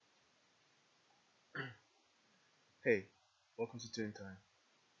Hey, welcome to Tune Time.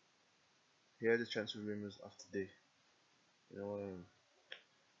 Here are the transfer rumors of today. You know,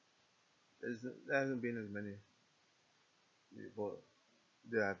 there hasn't been as many, but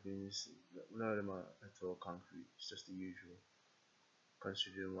there have been. None of them are at all concrete. It's just the usual,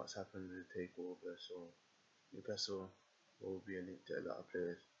 considering what's happened with the takeover. So Newcastle will be a link to a lot of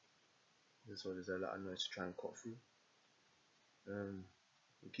players. So there's a lot of noise to try and cut through.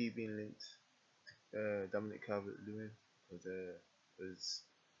 We keep being linked. Dominic Calvert-Lewin because was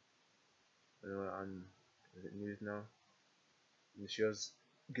on news now. And she was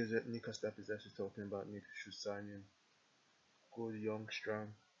Gazette Newcastle possessors talking about Newcastle signing good, young, strong.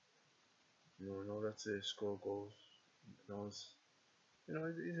 Know that to score goals. Knows,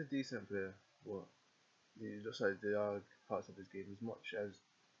 he's a decent player, but he looks like there are parts of his game. As much as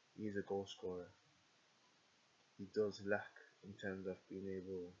he's a goal scorer, he does lack in terms of being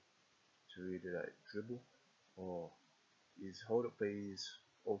able to really like dribble, or his hold up play is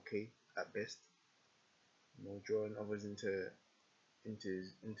okay at best. Drawing others into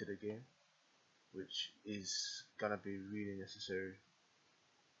the game, which is gonna be really necessary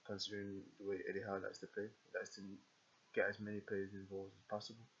considering the way Eddie Howe likes to play. He likes to get as many players involved as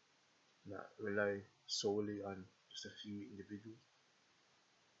possible, not rely solely on just a few individuals.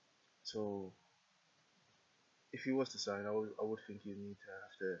 So if he was to sign, I would think he'd need to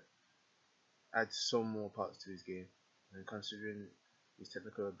have to add some more parts to his game. And considering his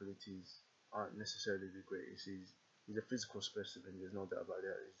technical abilities aren't necessarily the greatest, he's a physical specimen. There's no doubt about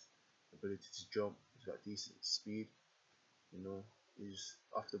that. His ability to jump, he's got decent speed. His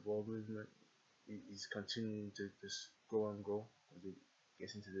off the ball movement, he's continuing to just grow and grow as he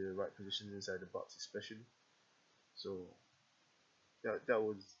gets into the right positions inside the box, especially. So that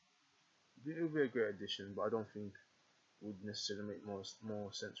would it would be a great addition, but I don't think it would necessarily make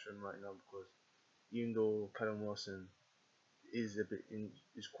more sense for him right now because even though Callum Wilson is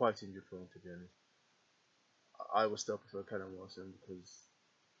quite injury prone, to be honest, I would still prefer Callum Wilson because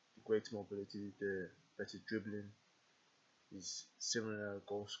the greater mobility, the better dribbling, his similar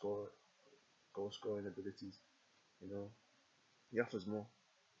goal scoring abilities. You know, he offers more.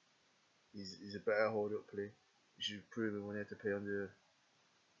 He's a better hold up play, which is proven when he had to play under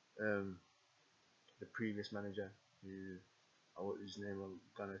um, the previous manager, who I want his name. I'm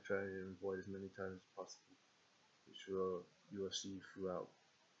gonna try and avoid as many times as possible, which you will see throughout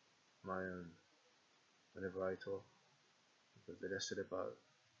my whenever I talk, because the less said about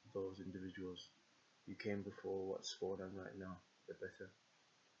those individuals who came before what's for them right now, the better.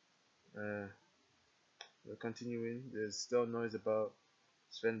 Uh, we're continuing. There's still noise about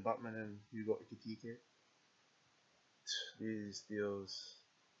Sven Botman and Hugo Ekitike. These deals,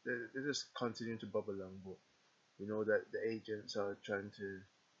 they're just continuing to bubble along, but we know that the agents are trying to,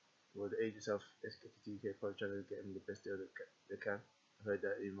 well, the agents of SKTK probably trying to get him the best deal they can. I heard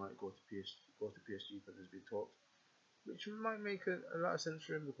that he might go to PSG, but there's been talks, which might make a lot of sense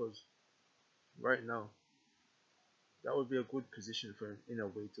for him because right now that would be a good position for him in a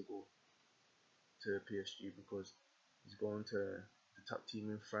way to go to PSG because he's going to the top team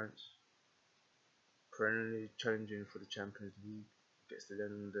in France, perennially challenging for the Champions League, gets to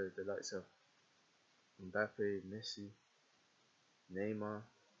them the likes of Mbappe, Messi, Neymar,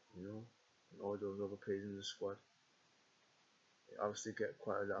 and all those other players in the squad. They obviously get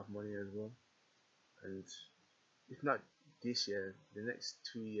quite a lot of money as well. And if not this year, the next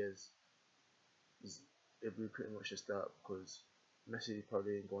 2 years is it'll be pretty much a start because Messi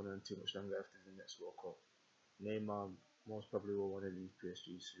probably ain't going on too much longer after the next World Cup. Neymar most probably will want to leave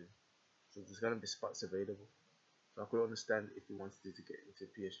PSG soon. So there's gonna be spots available. So I could understand if he wanted to get into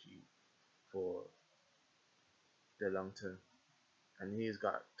PSG for the long term. And he's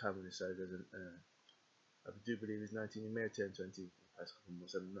got time on his side, doesn't I do believe he's 19. He may have turned 20 in the past couple of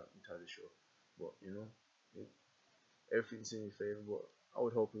months. I'm not entirely sure, but everything's in his favour. But I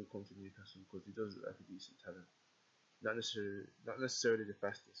would hope he'll come to Newcastle because he does look like a decent talent. Not necessarily the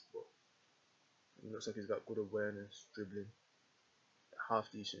fastest, but he looks like he's got good awareness, dribbling,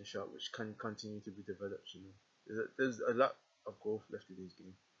 half decent shot, which can continue to be developed. There's a lot of growth left in his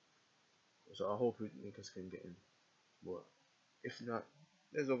game, so I hope Newcastle can get him. But if not,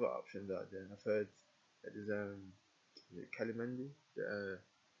 there's other options out there. I've heard that there's Kalimendi that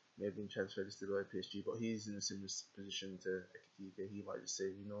may have been transferred to the PSG, but he's in a similar position to Ekitike. He might just say,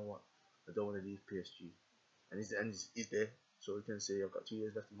 you know what, I don't want to leave PSG, and he's there, so he can say I've got 2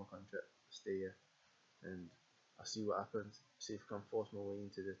 years left in my contract, stay here, and I'll see what happens. See if I can force my way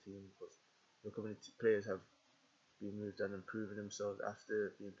into the team because the community players have been moved on and proven themselves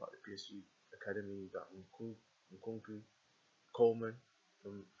after being part of the PSG academy. You got Nkunku, Coleman.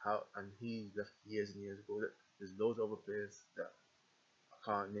 from how, and he left years and years ago. There's loads of other players that I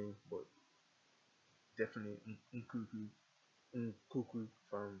can't name, but definitely Nkuku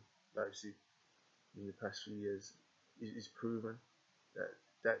from Leipzig in the past few years is proven that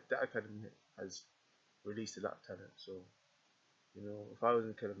that academy has released a lot of talent. So if I was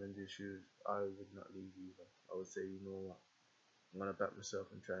in Kelemendi's shoes, I would not leave either. I would say, you know what, I'm gonna back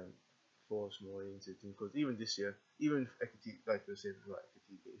myself and try and force more into the team. Because even this year, even if Ekiti, like you said about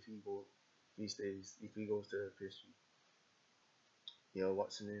Ekiti, if he goes to PSG,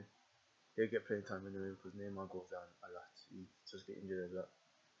 what's the name? He'll get playing time anyway because Neymar goes down a lot. He just get injured a lot.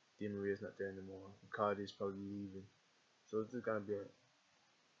 Di Maria's not there anymore. Icardi's probably leaving. So there's gonna be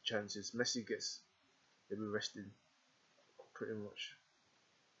chances. Messi he'll be resting pretty much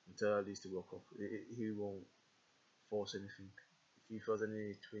until at least the World Cup. He won't force anything. If he feels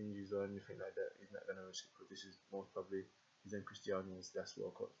any twinges or anything like that, he's not gonna risk it because this is most probably his and Cristiano's last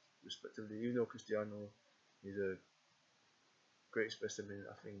World Cup, respectively. Even though Cristiano is a great specimen,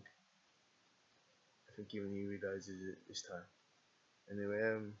 I think even he realizes it this time. Anyway,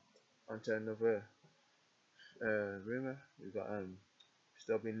 on to another rumor. We've got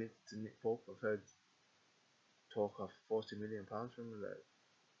still being linked to Nick Pope. I've heard talk of £40 million from him. Like,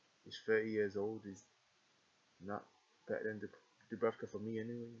 he's 30 years old. He's not better than Dubravka for me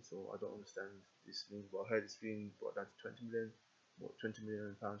anyway. So I don't understand this thing. But I heard it's being brought down to 20 million. What, £20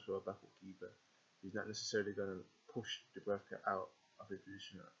 million for a backup keeper? He's not necessarily gonna push Dubravka out of the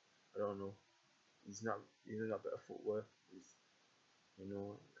position. I don't know. He's not better footwork.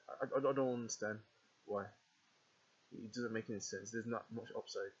 I don't understand why. It doesn't make any sense. There's not much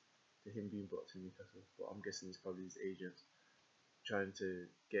upside to him being brought to Newcastle, but I'm guessing it's probably his agent trying to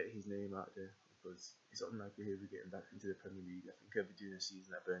get his name out there because it's unlikely he'll be getting back into the Premier League. I think he'll be doing a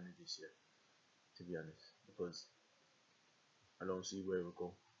season at Burnley this year, to be honest, because I don't see where we'll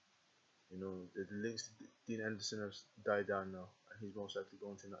go. The links to Dean Anderson have died down now, and he's most likely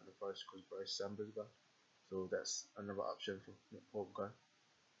going to Nottingham Forest because Bryce Samber's gone. So that's another option for Nick Pope guy.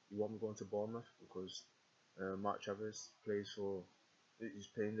 You want me going to Bournemouth because Mark Travers he's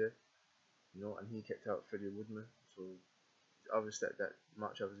playing there, and he kept out Freddie Woodman. So it's obvious that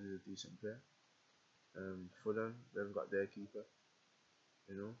Mark Travers is a decent player. Fulham, they haven't got their keeper.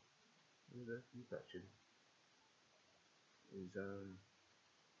 Who's their keeper actually? Is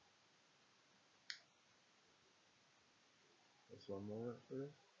There's one more for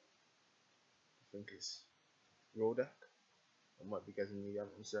this. I think it's Rodak. I might be guessing I'm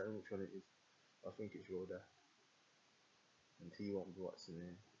uncertain which one it is. I think it's Rodak. And he won't be what's the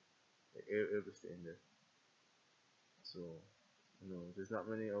name. It'll be staying there. So, there's not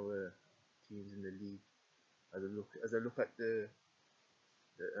many other teams in the league. As I look at the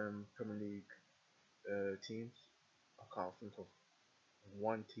Premier League teams, I can't think of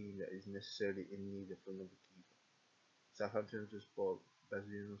one team that is necessarily in need of another keeper. Southampton just bought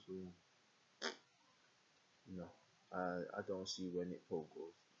Brazilian, so I don't see where Nick Pope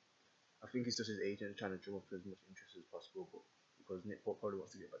goes. I think it's just his agent trying to drum up as much interest as possible, but because Nick Pope probably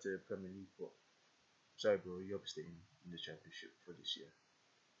wants to get back to the Premier League, but sorry bro, you're staying in the Championship for this year.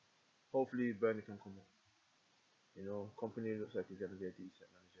 Hopefully Burnley can come up. Company looks like he's gonna be a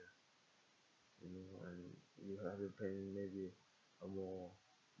decent manager. And you have him playing maybe a more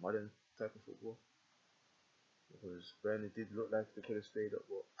modern type of football. Because Burnley did look like they could have stayed up,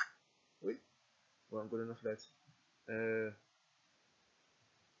 but wait, weren't good enough, lads.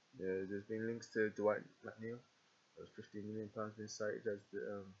 There's been links to Dwight McNeil. There's £15 million been cited as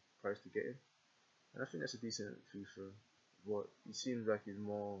the price to get him, and I think that's a decent fee for him. But he seems like he's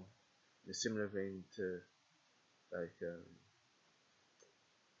more in a similar vein to like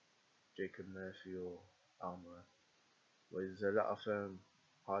Jacob Murphy or Almiron, where there's a lot of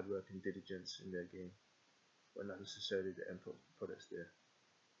hard work and diligence in their game, but not necessarily the end products there.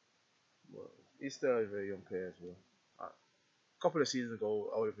 Well, he's still a very young player as well. A couple of seasons ago,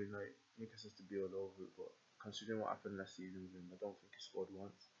 I would have been like Newcastle to be all over it, but considering what happened last season with him, I don't think he scored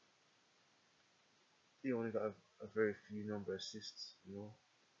once. He only got a very few number of assists.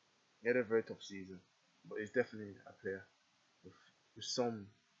 He had a very tough season, but he's definitely a player with some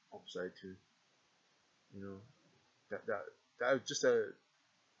upside too. That just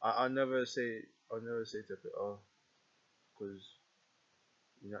I'll never say to it, oh, because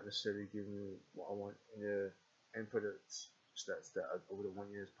you're not necessarily giving me what I want in the end product stats that I would have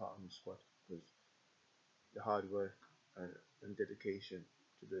wanted as part of the squad, because the hard work and dedication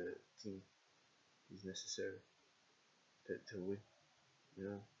to the team is necessary to win.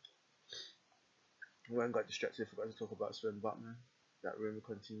 When I got distracted, I forgot to talk about Sven Botman. That rumor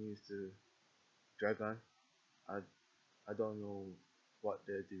continues to drag on. I don't know what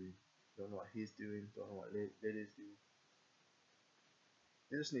they're doing, don't know what he's doing, don't know what Lily's doing.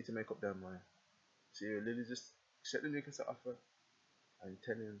 They just need to make up their mind. See, Lily just accept the Newcastle offer and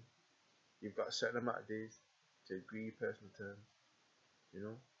tell him you've got a certain amount of days to agree personal terms, you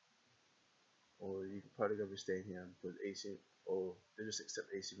know, or you could probably gonna be staying here because AC, or they just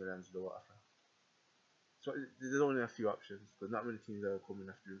accept AC Milan's lower offer. So there's only a few options because not many teams are coming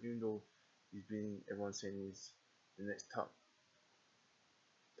after him. Even though he's been, everyone's saying he's the next top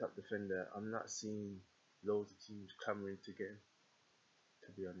defender, I'm not seeing loads of teams clamoring to get him.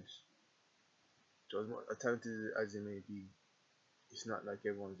 To be honest, so as much talented as he may be, it's not like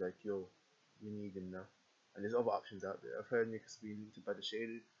everyone's like, yo, we need him now. And there's other options out there. I've heard Newcastle being linked by the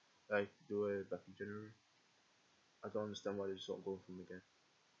Shaded, like they were back in January. I don't understand why they just don't go for him again,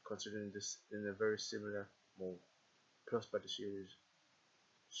 considering this in a very similar mold. Plus, by the Shaded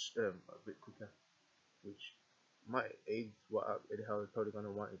a bit quicker, which might aid what Eddie Howe is probably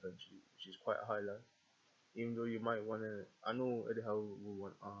gonna want eventually, which is quite a highlight. Even though you might wanna, I know Eddie Howe will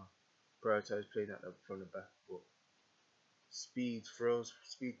want prioritize playing at the from the back, but speed throws,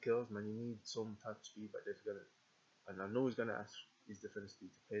 speed kills, man. You need some type of speed back there to get it. And I know he's gonna ask his defenders to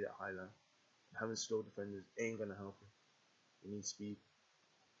play that high line. Having slow defenders ain't gonna help him. You need speed.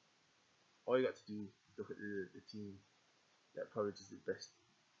 All you got to do is look at the team that probably does it best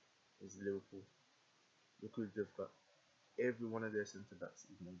is Liverpool. Look who they've got. Every one of their centre backs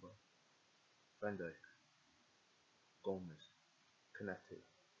is mobile. Van Dijk, Gomez, Kanate,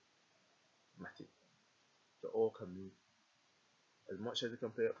 Matip. They all can move. As much as they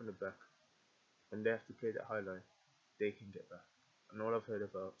can play up from the back, when they have to play that high line, they can get back. And all I've heard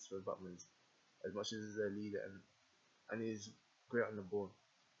about Sven Botman is, as much as he's a leader and he's great on the ball,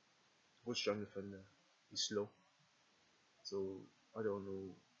 good strong defender, he's slow. So I don't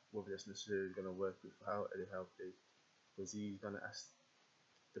know whether that's necessarily going to work with how Eddie Howe plays, because he's going to ask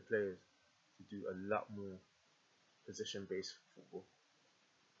the players to do a lot more possession-based football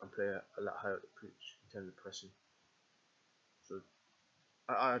and play a lot higher up the pitch in terms of pressing. So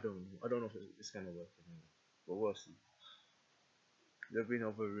I don't know. I don't know if it's going to work anyway, but we'll see. There have been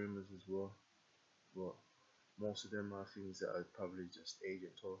other rumours as well, but most of them are things that are probably just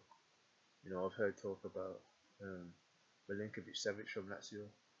agent talk. You know, I've heard talk about Milinkovic Savic from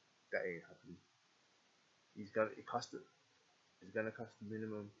Lazio. That ain't happening. It's gonna cost the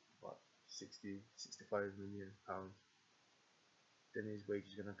minimum what 65 million pounds. Then his wage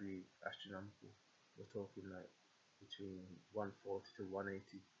is gonna be astronomical. We're talking like between 140 to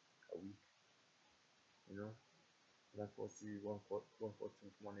 180 a week. You know, 140, 140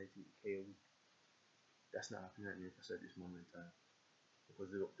 to 180k a week. That's not happening at Newcastle at this moment in time,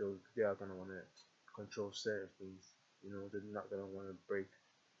 because they are gonna want to control certain things. You know, they're not gonna want to break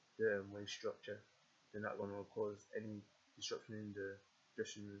the wage structure. They're not gonna cause any disruption in the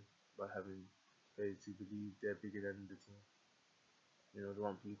dressing room by having players to believe they're bigger than the team. You know, they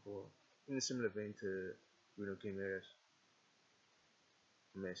want people in a similar vein to Bruno Guimaraes.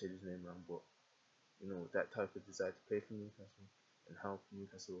 I may have said his name wrong, but you know, that type of desire to play for Newcastle and help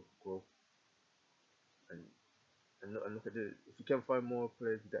Newcastle grow. And look at if you can find more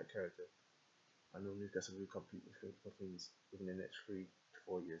players with that character, I know Newcastle will compete for things within the next 3 to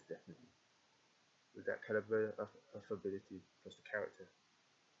 4 years, definitely. With that caliber of ability plus the character,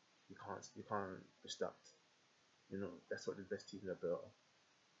 you can't be stopped. You know, that's what the best teams are built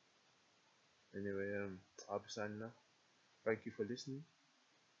on. Anyway, I'll be signing off. Thank you for listening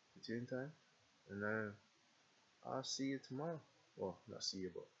to Tune Time, and I'll see you tomorrow. Well, not see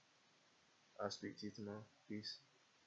you, but I'll speak to you tomorrow. Peace.